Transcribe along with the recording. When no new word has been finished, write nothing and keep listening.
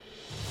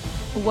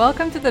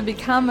Welcome to the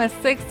Become a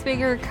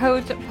Six-Figure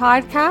Coach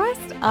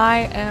podcast.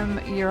 I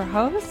am your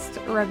host,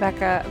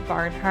 Rebecca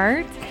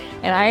Barnhart,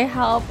 and I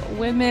help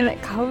women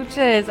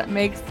coaches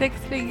make six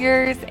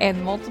figures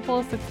and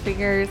multiple six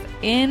figures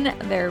in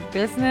their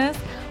business,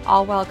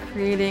 all while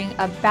creating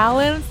a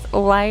balanced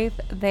life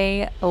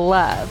they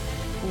love,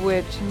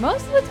 which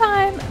most of the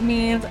time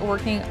means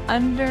working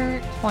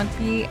under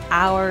 20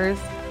 hours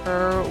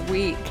per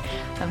week.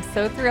 I'm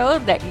so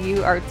thrilled that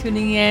you are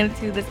tuning in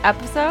to this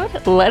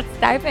episode. Let's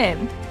dive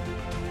in.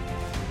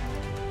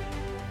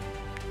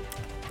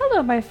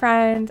 Hello, my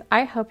friend.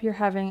 I hope you're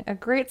having a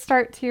great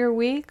start to your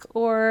week,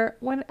 or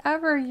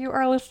whenever you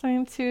are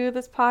listening to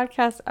this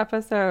podcast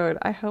episode.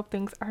 I hope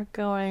things are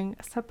going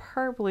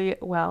superbly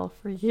well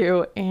for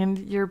you and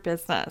your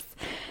business.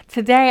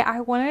 Today, I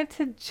wanted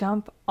to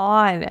jump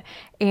on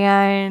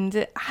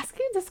and ask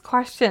you this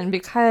question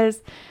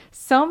because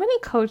so many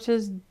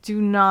coaches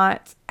do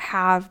not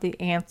have the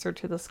answer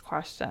to this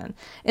question.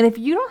 And if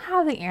you don't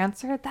have the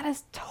answer, that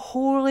is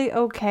totally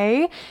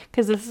okay,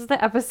 because this is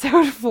the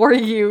episode for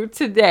you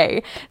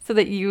today so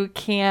that you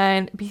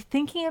can be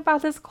thinking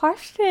about this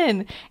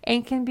question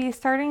and can be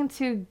starting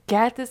to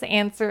get this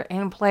answer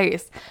in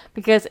place,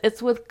 because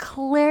it's with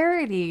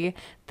clarity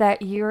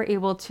that you're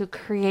able to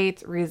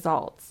create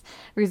results.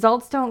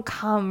 Results don't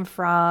come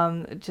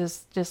from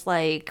just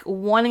like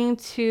wanting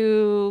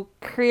to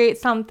create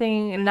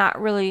something and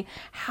not really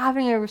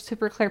having a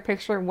super clear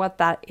picture of what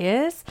that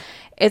is.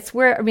 It's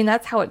where,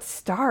 that's how it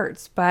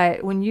starts.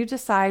 But when you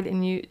decide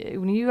and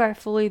when you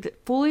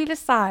fully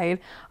decide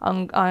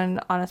on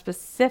a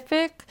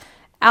specific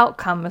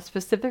outcome, a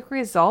specific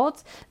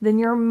result, then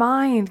your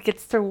mind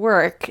gets to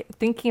work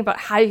thinking about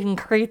how you can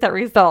create that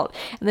result.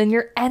 And then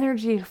your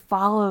energy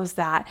follows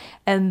that.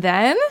 And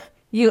then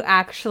you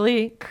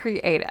actually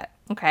create it.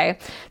 Okay.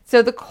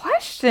 So the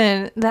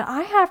question that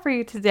I have for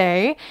you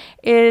today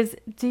is,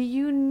 do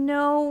you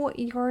know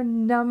your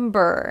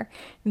number?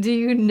 Do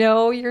you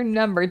know your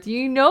number? Do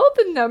you know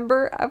the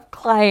number of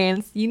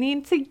clients you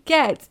need to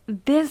get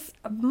this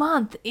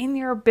month in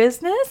your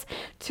business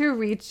to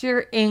reach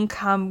your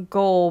income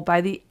goal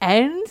by the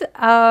end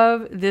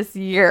of this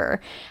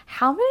year?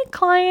 How many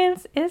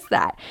clients is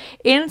that?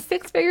 In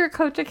Six Figure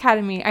Coach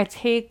Academy, I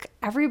take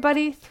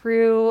everybody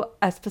through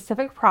a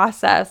specific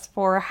process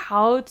for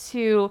how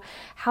to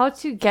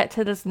get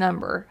to this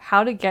number,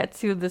 how to get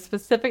to the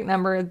specific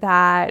number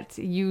that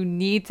you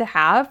need to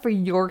have for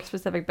your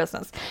specific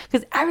business.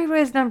 Because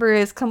everybody's number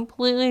is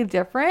completely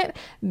different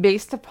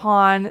based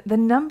upon the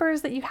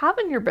numbers that you have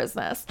in your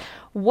business.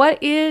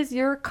 What is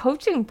your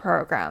coaching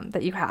program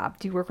that you have?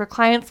 Do you work with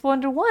clients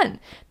one-to-one?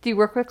 Do you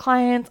work with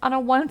clients on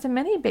a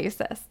one-to-many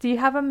basis? Do you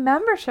have a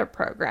membership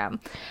program?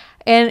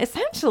 And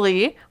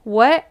essentially,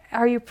 what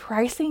are you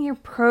pricing your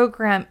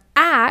program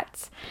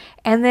at?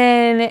 And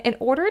then in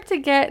order to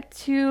get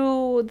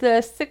to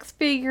the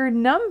six-figure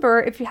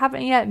number, if you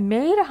haven't yet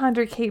made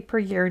 100K per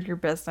year in your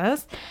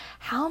business,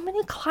 how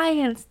many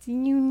clients do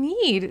you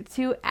need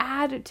to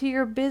add to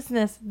your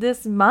business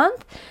this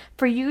month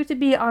for you to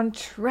be on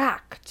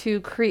track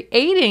to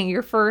creating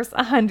your first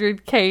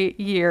 100K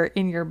year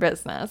in your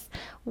business?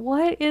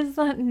 What is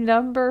that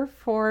number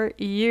for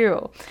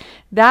you?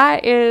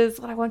 That is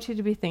what I want you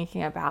to be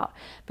thinking about.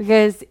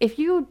 Because if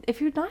you're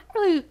not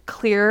really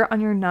clear on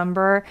your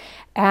number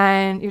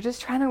and you're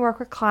just trying to work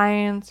with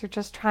clients, you're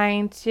just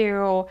trying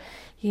to,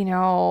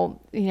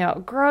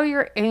 grow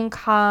your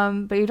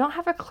income, but you don't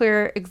have a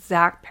clear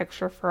exact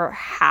picture for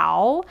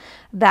how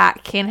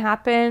that can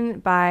happen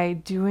by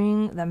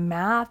doing the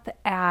math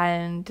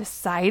and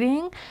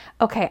deciding,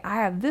 okay, I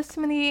have this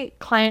many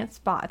client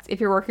spots.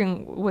 If you're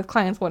working with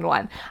clients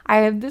one-to-one, I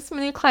have this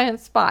many client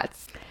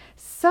spots.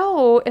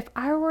 So if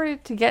I were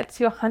to get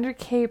to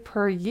 100K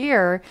per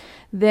year,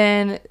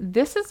 then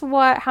this is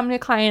how many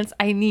clients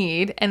I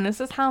need, and this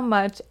is how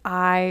much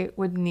I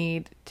would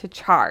need to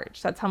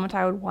charge. That's how much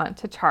I would want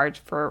to charge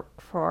for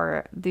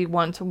the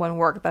one-to-one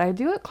work that I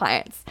do with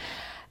clients.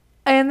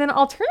 And then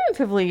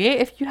alternatively,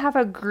 if you have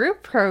a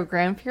group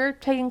program, if you're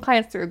taking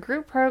clients through a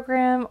group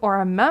program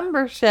or a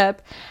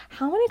membership,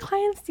 how many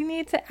clients do you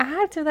need to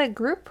add to that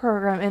group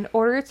program in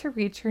order to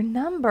reach your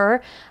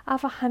number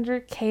of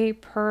 100K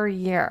per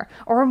year?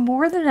 Or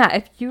more than that,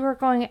 if you are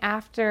going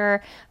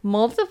after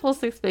multiple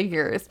six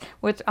figures,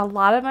 which a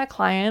lot of my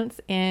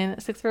clients in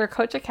Six Figure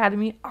Coach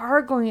Academy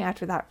are going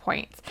after that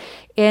point.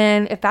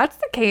 And if that's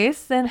the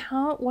case, then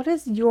what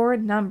is your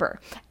number?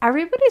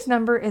 Everybody's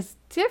number is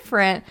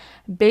different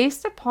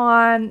based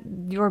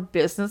upon your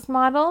business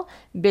model,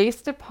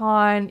 based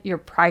upon your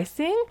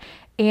pricing,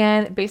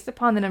 and based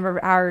upon the number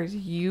of hours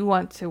you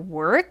want to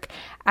work,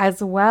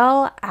 as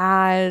well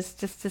as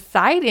just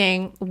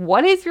deciding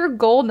what is your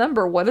goal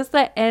number, what is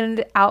the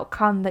end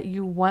outcome that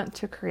you want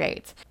to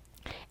create.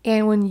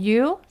 And when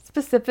you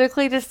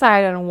specifically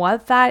decide on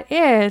what that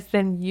is,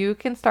 then you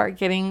can start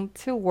getting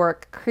to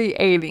work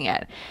creating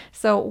it.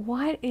 So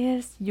what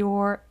is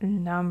your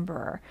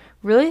number?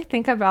 Really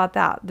think about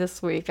that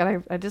this week.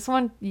 And I just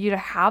want you to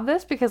have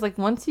this, because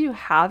once you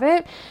have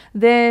it,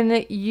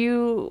 then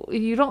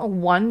you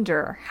don't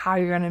wonder how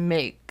you're going to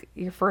make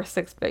your first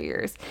six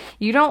figures.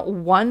 You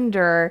don't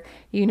wonder,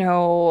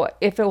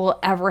 if it will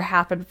ever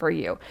happen for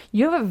you.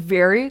 You have a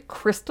very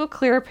crystal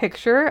clear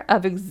picture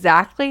of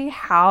exactly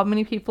how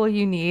many people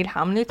you need,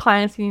 how many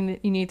clients you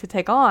need to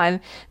take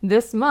on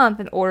this month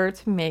in order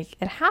to make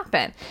it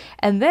happen.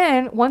 And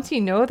then once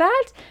you know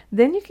that,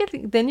 then you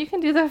can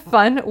do the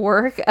fun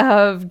work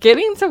of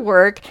getting to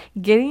work,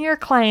 getting your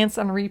clients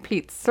on a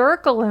repeat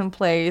circle in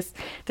place,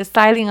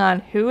 deciding on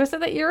who is it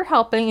that you're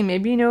helping, and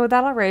maybe you know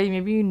that already,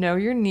 maybe you know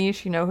your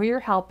niche, you know who you're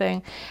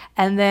helping,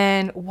 and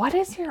then what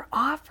is your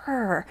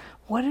offer?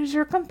 What is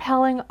your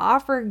compelling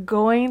offer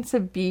going to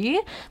be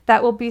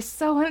that will be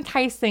so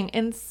enticing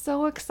and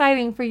so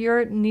exciting for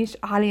your niche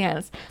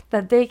audience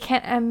that they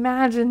can't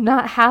imagine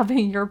not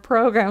having your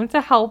program to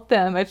help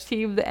them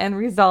achieve the end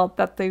result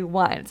that they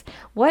want?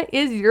 What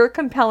is your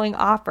compelling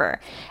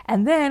offer?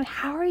 And then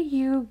how are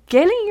you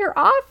getting your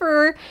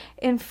offer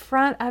in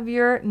front of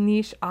your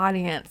niche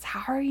audience?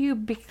 How are you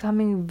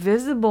becoming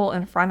visible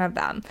in front of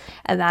them?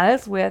 And that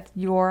is with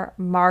your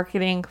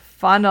marketing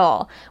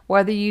funnel.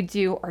 Whether you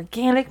do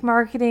organic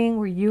marketing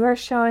where you are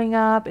showing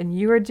up and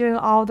you are doing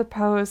all the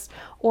posts,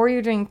 or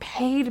you're doing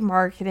paid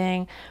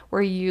marketing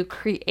where you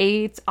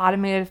create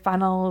automated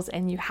funnels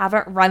and you have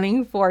it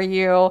running for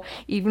you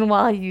even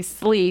while you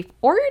sleep,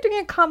 or you're doing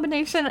a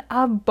combination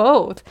of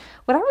both.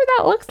 Whatever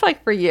that looks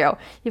like for you,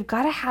 you've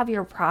got to have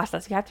your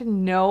process. You have to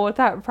know what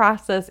that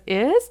process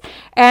is.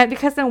 And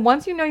because then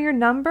once you know your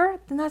number,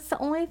 then that's the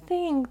only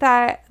thing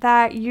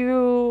that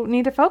you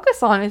need to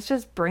focus on, is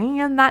just bringing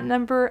in that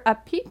number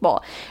of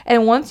people.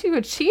 And once you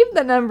achieve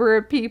the number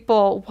of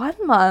people one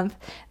month,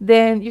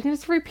 then you can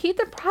just repeat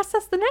the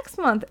process the next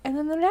month and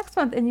then the next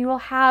month, and you will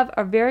have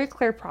a very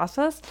clear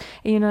process,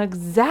 and you know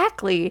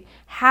exactly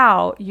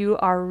how you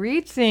are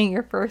reaching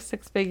your first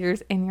six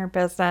figures in your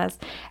business,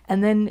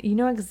 and then you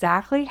know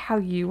exactly how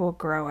you will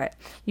grow it.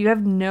 You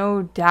have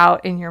no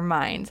doubt in your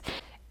mind.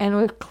 And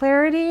with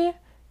clarity,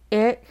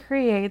 it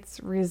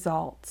creates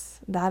results.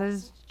 That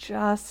is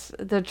just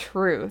the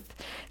truth.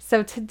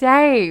 So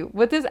today,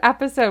 with this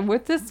episode,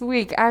 with this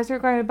week, as you're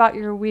going about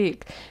your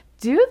week,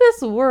 do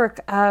this work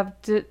of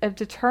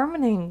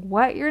determining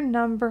what your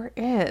number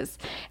is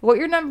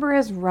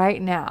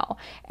right now.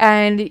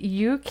 And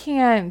you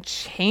can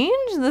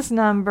change this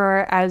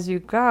number as you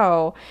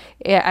go,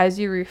 as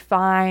you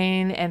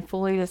refine and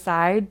fully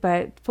decide,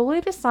 but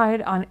fully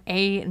decide on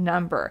a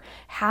number.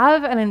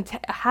 Have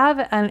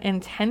an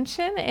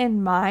intention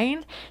in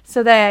mind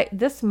so that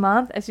this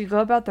month, as you go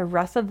about the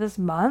rest of this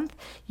month,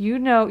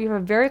 you have a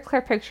very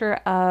clear picture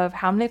of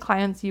how many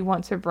clients you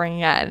want to bring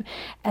in.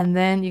 And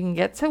then you can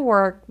get to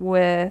work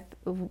with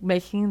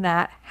making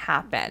that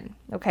happen.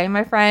 Okay,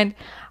 my friend?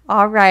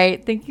 All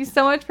right. Thank you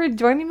so much for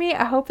joining me.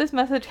 I hope this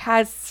message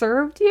has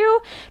served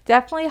you.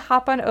 Definitely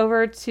hop on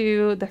over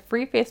to the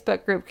free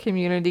Facebook group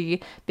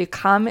community,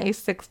 Become a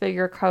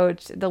Six-Figure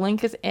Coach. The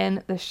link is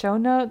in the show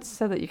notes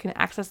so that you can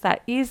access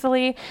that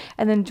easily.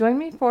 And then join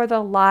me for the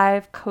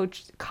live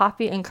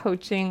coffee and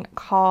coaching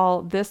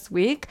call this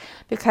week,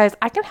 because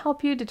I can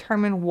help you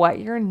determine what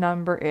your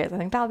number is. I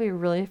think that'll be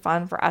really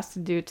fun for us to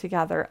do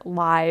together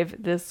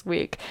live this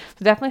week.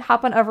 So definitely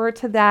hop on over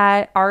to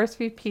that,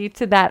 RSVP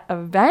to that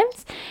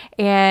event.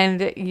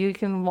 And you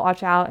can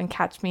watch out and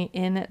catch me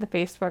in the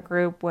Facebook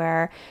group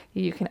where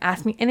you can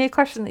ask me any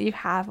question that you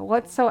have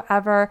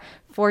whatsoever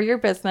for your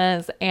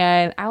business,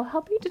 and I'll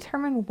help you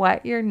determine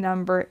what your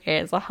number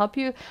is. I'll help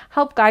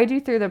guide you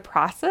through the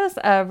process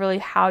of really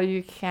how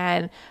you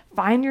can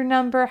find your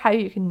number, how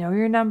you can know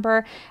your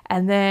number,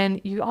 and then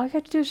all you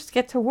have to do is just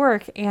get to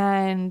work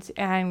and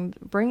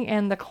bring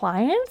in the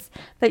clients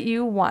that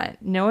you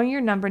want. Knowing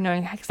your number,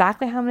 knowing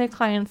exactly how many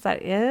clients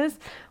that is,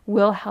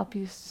 will help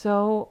you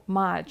so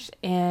much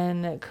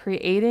in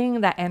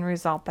creating that end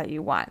result that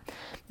you want.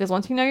 Because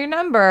once you know your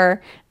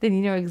number, then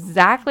you know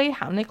exactly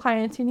how many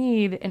clients you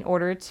need in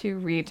order to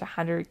reach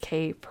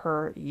 100K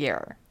per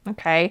year,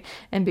 okay?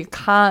 And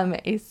become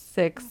a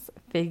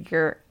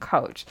six-figure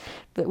coach.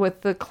 But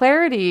with the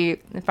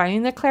clarity,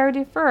 finding the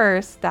clarity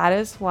first, that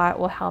is what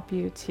will help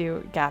you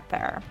to get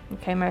there.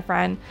 Okay, my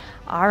friend?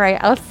 All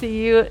right, I'll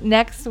see you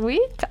next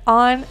week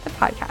on the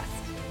podcast.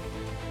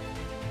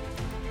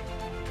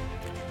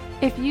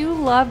 If you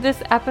love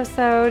this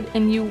episode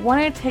and you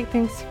want to take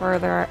things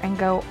further and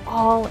go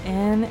all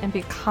in and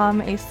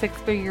become a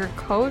six-figure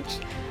coach,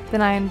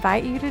 then I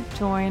invite you to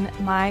join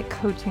my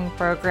coaching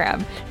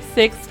program,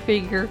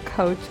 Six-Figure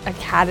Coach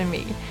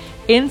Academy.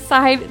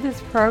 Inside this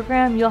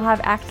program, you'll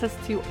have access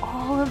to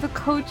all of the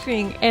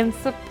coaching and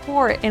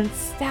support and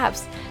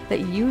steps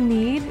that you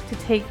need to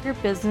take your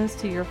business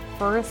to your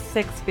first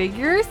six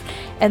figures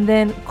and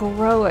then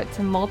grow it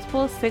to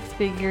multiple six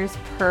figures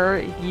per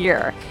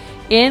year.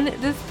 In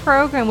this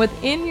program,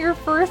 within your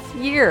first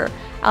year,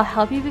 I'll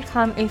help you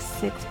become a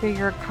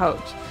six-figure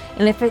coach.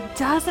 And if it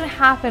doesn't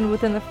happen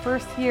within the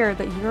first year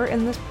that you're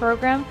in this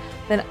program,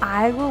 then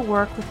I will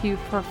work with you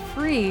for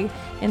free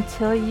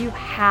until you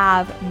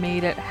have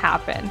made it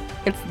happen.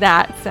 It's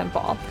that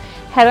simple.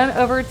 Head on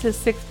over to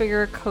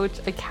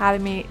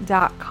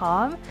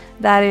sixfigurecoachacademy.com.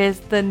 That is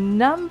the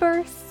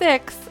number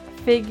 6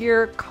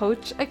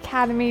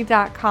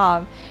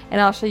 sixfigurecoachacademy.com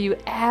and I'll show you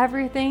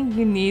everything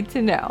you need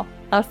to know.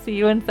 I'll see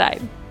you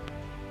inside.